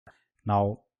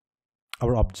Now,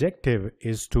 our objective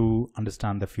is to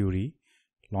understand the Fiori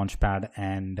Launchpad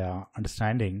and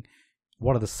understanding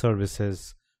what are the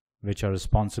services which are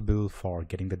responsible for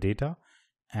getting the data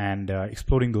and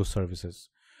exploring those services.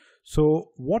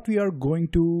 So what we are going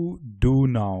to do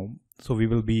now, so we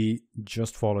will be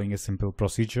just following a simple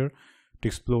procedure to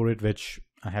explore it, which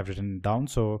I have written down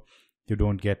so you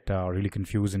don't get really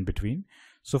confused in between.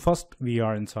 So first we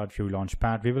are inside Fiori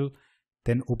Launchpad. We will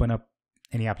then open up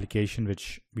any application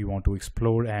which we want to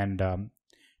explore, and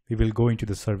we will go into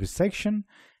the service section,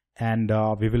 and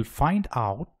we will find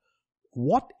out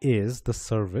what is the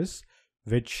service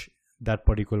which that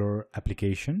particular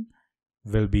application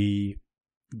will be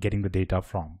getting the data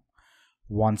from.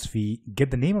 Once we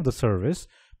get the name of the service,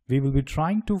 we will be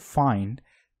trying to find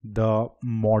the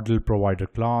model provider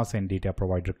class and data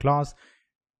provider class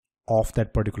of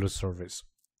that particular service.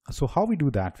 So how we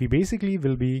do that? We basically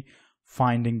will be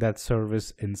finding that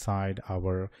service inside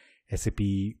our SAP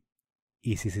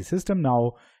ECC system.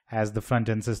 Now, as the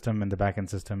front-end system and the back-end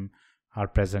system are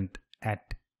present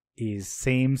at a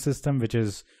same system, which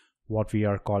is what we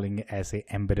are calling as a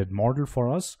embedded model for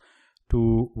us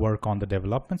to work on the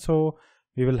development. So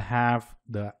we will have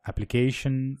the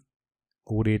application,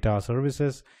 oData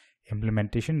services,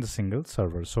 implementation in the single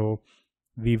server. So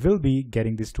we will be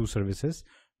getting these two services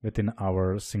within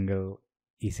our single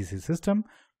ECC system,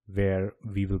 where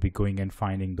we will be going and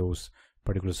finding those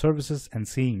particular services and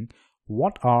seeing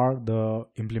what are the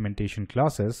implementation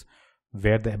classes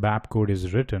where the ABAP code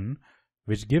is written,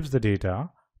 which gives the data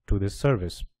to this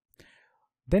service.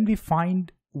 Then we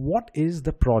find what is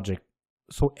the project.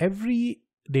 So every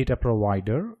data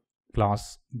provider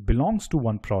class belongs to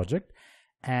one project,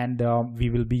 and we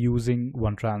will be using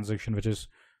one transaction, which is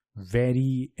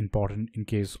very important in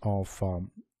case of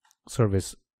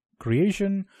service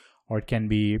creation, or it can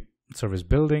be service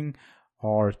building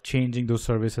or changing those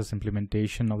services,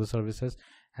 implementation of the services,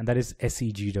 and that is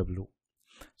SEGW.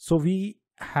 So we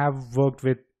have worked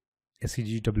with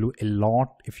SEGW a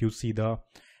lot. If you see the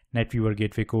NetViewer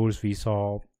Gateway course, we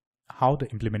saw how the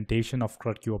implementation of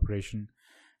CRUD queue operation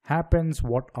happens,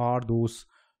 what are those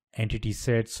entity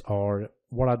sets, or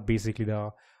what are basically the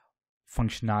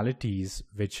functionalities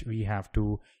which we have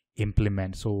to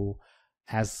implement. So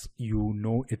as you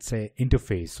know, it's a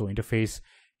interface. So interface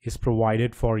is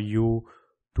provided for you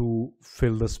to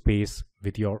fill the space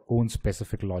with your own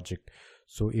specific logic.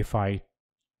 So if I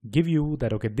give you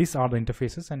that, okay, these are the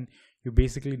interfaces, and you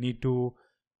basically need to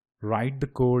write the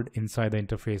code inside the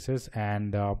interfaces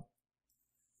and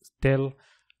tell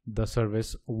the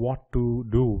service what to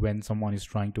do when someone is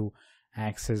trying to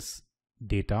access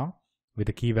data with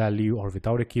a key value or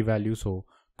without a key value. So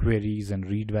queries and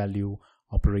read value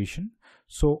operation.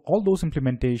 So all those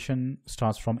implementation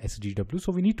starts from SEGW.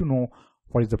 So we need to know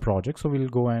what is the project. So we'll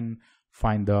go and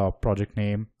find the project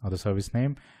name or the service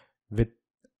name with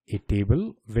a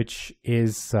table, which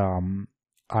is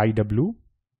IW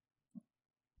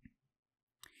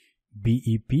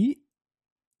BEP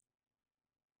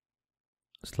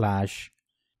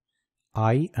 /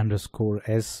 I underscore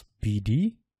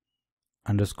SBD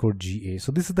underscore GA.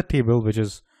 So this is the table which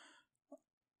is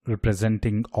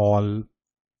representing all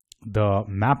the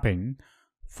mapping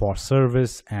for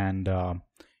service and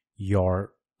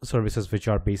your services, which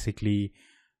are basically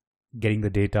getting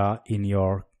the data in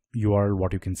your URL,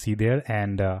 what you can see there,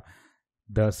 and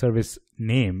the service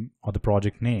name or the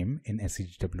project name in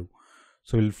SEGW.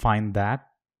 So we'll find that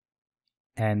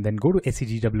and then go to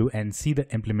SEGW and see the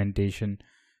implementation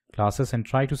classes and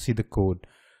try to see the code.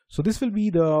 So this will be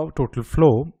the total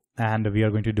flow, and we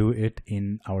are going to do it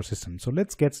in our system. So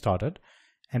let's get started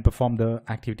and perform the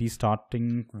activity,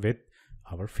 starting with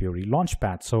our Fiori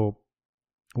Launchpad. So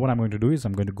what I'm going to do is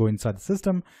I'm going to go inside the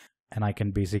system, and I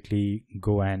can basically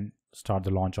go and start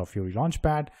the launch of Fiori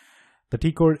Launchpad. The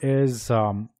T code is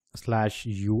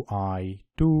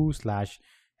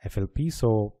 /UI2/FLP.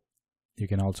 So you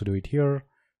can also do it here,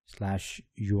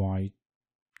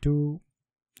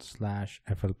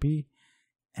 /UI2/FLP,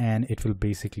 and it will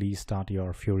basically start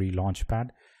your Fiori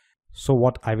Launchpad. So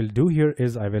what I will do here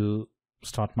is I will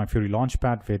start my Fiori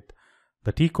Launchpad with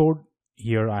the T code.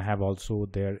 Here I have also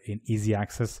there in easy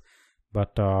access,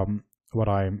 but what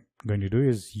I'm going to do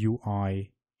is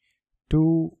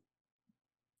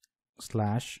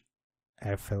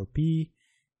UI2/FLP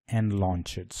and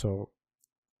launch it. So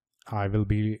I will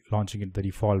be launching it the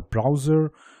default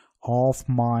browser of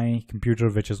my computer,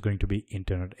 which is going to be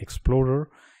Internet Explorer.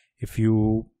 If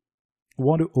you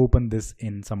want to open this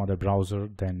in some other browser,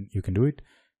 then you can do it.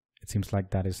 It seems like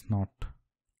that is not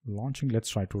launching. Let's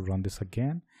try to run this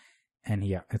again. And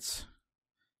yeah, it's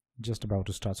just about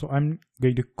to start. So I'm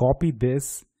going to copy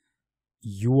this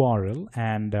URL,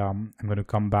 and I'm going to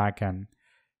come back, and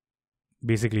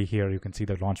basically here you can see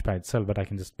the Launchpad itself, but I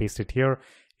can just paste it here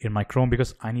in my Chrome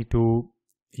because I need to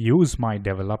use my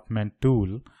development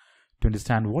tool to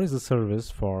understand what is the service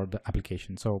for the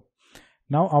application. So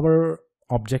now our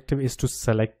objective is to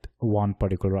select one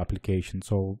particular application.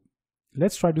 So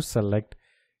let's try to select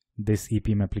this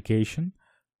EPM application,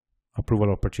 approval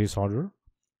or purchase order.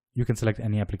 You can select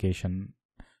any application.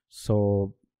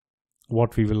 So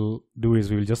what we will do is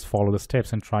we will just follow the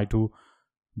steps and try to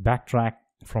backtrack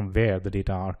from where the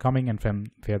data are coming and from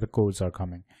where the codes are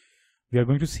coming. We are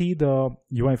going to see the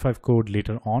UI5 code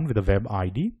later on with the web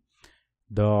ID.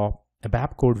 The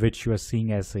ABAP code which you are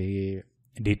seeing as a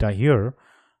data here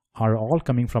are all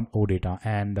coming from oData,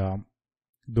 and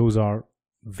those are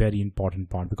very important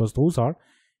part because those are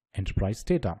enterprise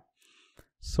data.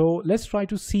 So let's try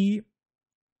to see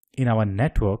in our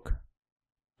network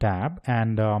tab,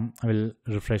 and I will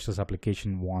refresh this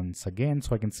application once again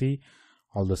so I can see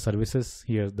all the services.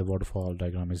 Here the waterfall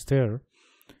diagram is there.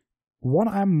 What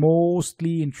I'm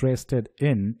mostly interested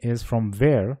in is from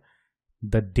where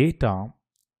the data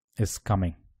is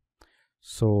coming.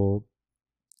 So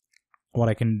what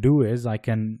I can do is I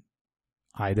can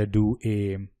either do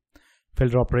a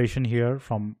filter operation here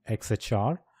from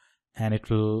XHR, and it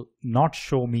will not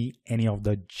show me any of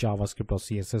the JavaScript or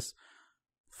CSS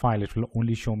file. It will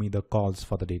only show me the calls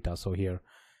for the data. So here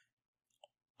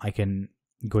I can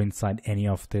go inside any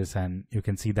of this, and you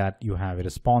can see that you have a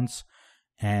response,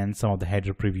 and some of the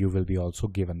header preview will be also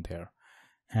given there.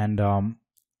 And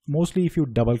mostly if you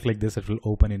double click this, it will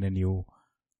open in a new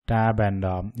tab, and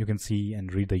you can see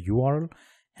and read the URL,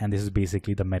 and this is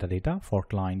basically the metadata for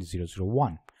client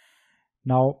 001.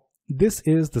 Now this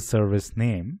is the service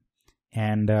name,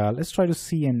 and let's try to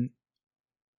see and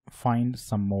find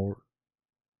some more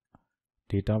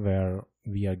data where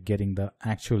we are getting the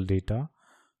actual data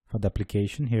for the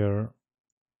application. Here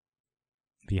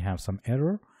we have some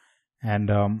error,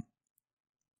 and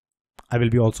I will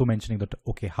be also mentioning that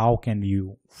okay, how can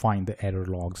you find the error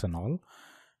logs and all,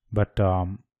 but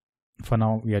for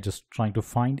now we are just trying to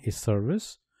find a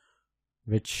service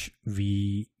which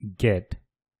we get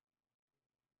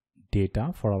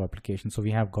data for our application. So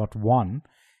we have got one,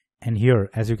 and here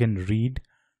as you can read,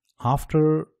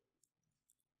 after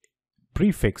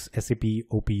prefix SAP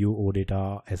OPU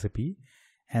oData SAP,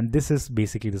 and this is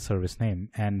basically the service name.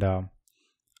 And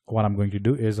what I'm going to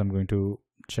do is I'm going to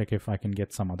check if I can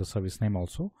get some other service name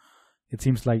also. It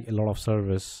seems like a lot of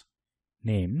service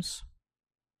names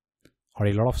or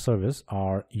a lot of service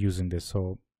are using this,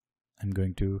 so I'm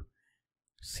going to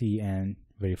see and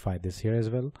verify this here as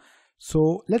well.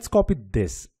 So let's copy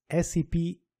this SAP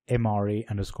MRA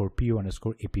underscore PO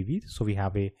underscore APV. So we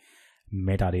have a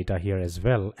metadata here as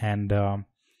well, and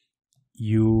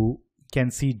you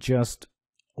can see just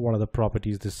what are the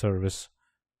properties this service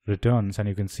returns, and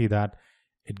you can see that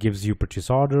it gives you purchase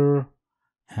order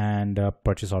and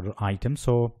purchase order item.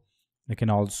 So you can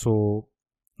also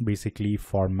basically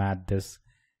format this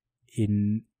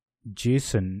in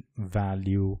JSON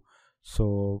value,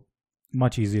 so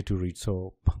much easier to read.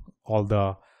 So all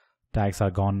the tags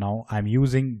are gone now. I'm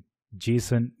using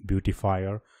JSON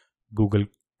beautifier Google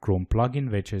Chrome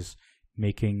plugin, which is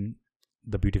making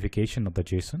the beautification of the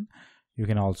JSON. You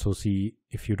can also see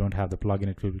if you don't have the plugin,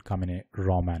 it will come in a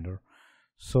raw manner.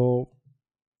 So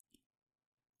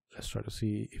let's try to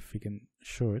see if we can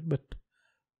show it, but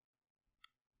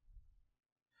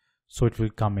so it will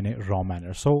come in a raw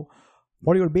manner. So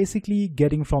what you're basically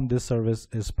getting from this service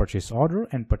is purchase order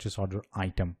and purchase order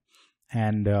item,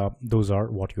 and those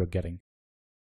are what you're getting.